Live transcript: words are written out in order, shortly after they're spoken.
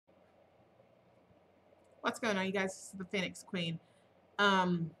What's going on, you guys? This is the Phoenix Queen.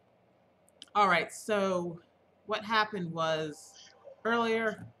 Um, all right, so what happened was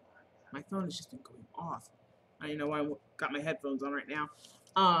earlier, my phone has just been going off. I don't know why I got my headphones on right now.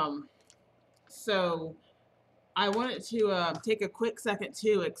 Um, so I wanted to take a quick second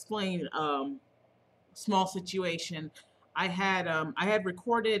to explain small situation. I had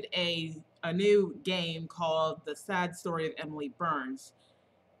recorded a new game called The Sad Story of Emily Burns,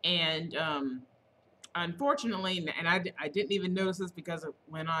 and unfortunately, and I didn't even notice this because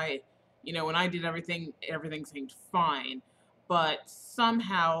when when I did everything seemed fine. But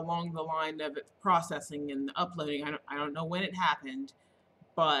somehow along the line of its processing and uploading, I don't know when it happened,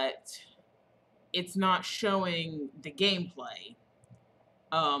 but it's not showing the gameplay.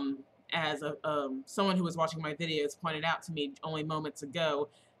 Um, as someone who was watching my videos pointed out to me only moments ago,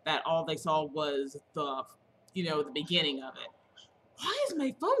 that all they saw was the beginning of it. Why is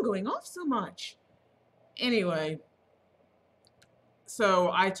my phone going off so much? Anyway,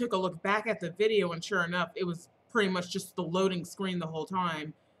 so I took a look back at the video, and sure enough, it was pretty much just the loading screen the whole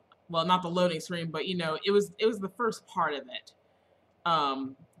time. Well, not the loading screen, but it was the first part of it.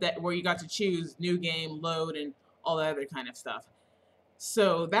 That where you got to choose new game, load, and all that other kind of stuff.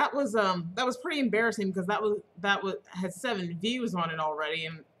 So that was pretty embarrassing because that was had 7 views on it already,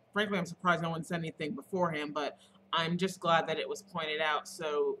 and frankly, I'm surprised no one said anything beforehand. But I'm just glad that it was pointed out.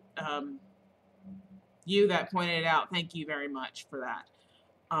 So you that pointed it out, thank you very much for that.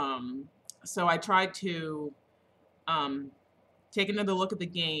 Um, so I tried to um, take another look at the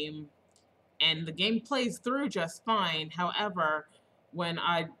game, and the game plays through just fine. However, when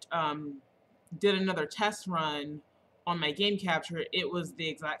I did another test run on my game capture, it was the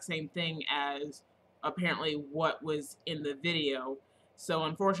exact same thing as apparently what was in the video. So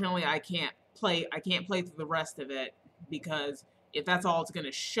unfortunately, I can't play. I can't play through the rest of it because if that's all it's going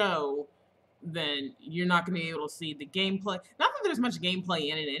to show, then you're not going to be able to see the gameplay. Not that there's much gameplay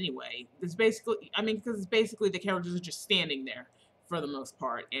in it anyway. It's basically, I mean, because it's basically the characters are just standing there for the most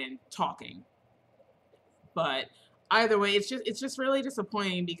part and talking. But either way, it's just really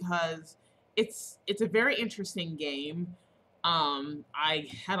disappointing because it's a very interesting game. I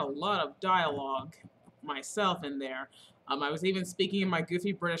had a lot of dialogue myself in there. I was even speaking in my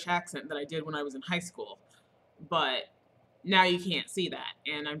goofy British accent that I did when I was in high school. But now you can't see that,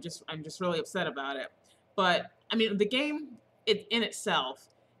 and I'm just really upset about it. But I mean, the game in itself,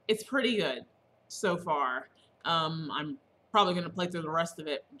 it's pretty good so far. I'm probably going to play through the rest of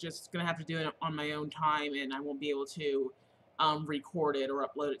it. Just going to have to do it on my own time, and I won't be able to record it or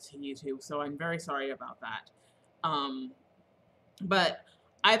upload it to YouTube. So I'm very sorry about that. Um, but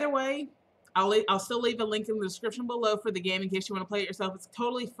either way, I'll still leave a link in the description below for the game in case you want to play it yourself. It's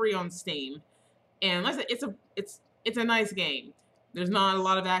totally free on Steam. And like I said, it's a nice game. There's not a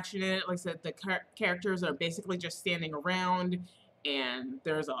lot of action in it. Like I said, the characters are basically just standing around, and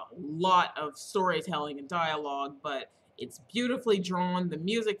there's a lot of storytelling and dialogue, but it's beautifully drawn. The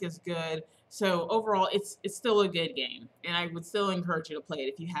music is good. So overall, it's still a good game, and I would still encourage you to play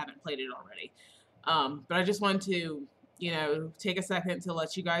it if you haven't played it already. But I just wanted to, take a second to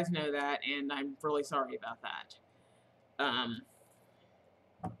let you guys know that, and I'm really sorry about that. Um,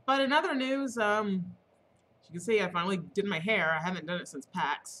 but in other news, as you can see, I finally did my hair. I haven't done it since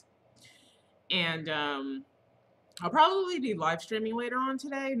PAX. And I'll probably be live streaming later on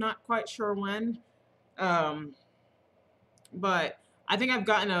today. Not quite sure when. Um, but I think I've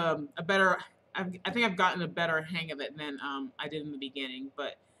gotten a better. I think I've gotten a better hang of it than I did in the beginning.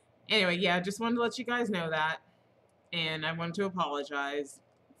 But anyway, yeah, just wanted to let you guys know that, and I wanted to apologize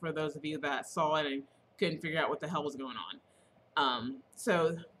for those of you that saw it and couldn't figure out what the hell was going on.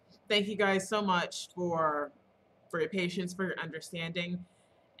 So thank you guys so much for your patience, for your understanding.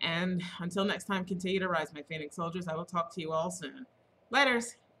 And until next time, continue to rise, my Phoenix soldiers. I will talk to you all soon.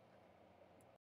 Laters!